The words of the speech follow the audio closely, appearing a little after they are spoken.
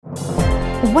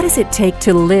What does it take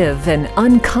to live an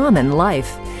uncommon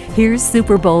life? Here's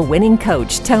Super Bowl winning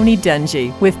coach Tony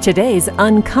Dungy with today's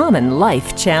Uncommon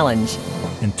Life Challenge.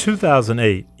 In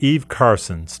 2008, Eve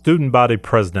Carson, student body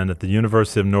president at the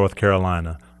University of North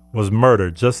Carolina, was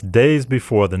murdered just days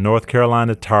before the North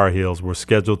Carolina Tar Heels were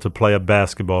scheduled to play a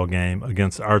basketball game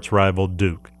against arch-rival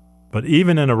Duke. But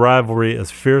even in a rivalry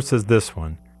as fierce as this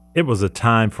one, it was a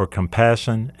time for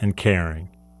compassion and caring.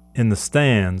 In the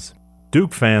stands,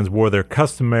 Duke fans wore their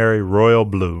customary royal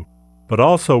blue, but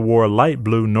also wore light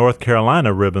blue North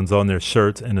Carolina ribbons on their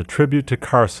shirts in a tribute to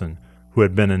Carson, who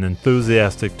had been an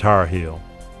enthusiastic Tar Heel.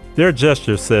 Their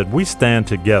gesture said, "We stand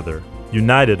together,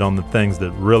 united on the things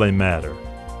that really matter."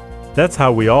 That's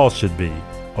how we all should be,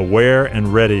 aware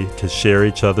and ready to share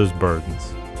each other's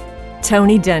burdens.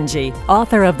 Tony Dungy,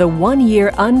 author of the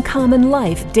 1-Year Uncommon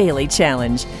Life Daily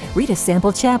Challenge. Read a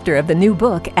sample chapter of the new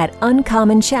book at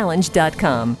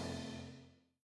uncommonchallenge.com.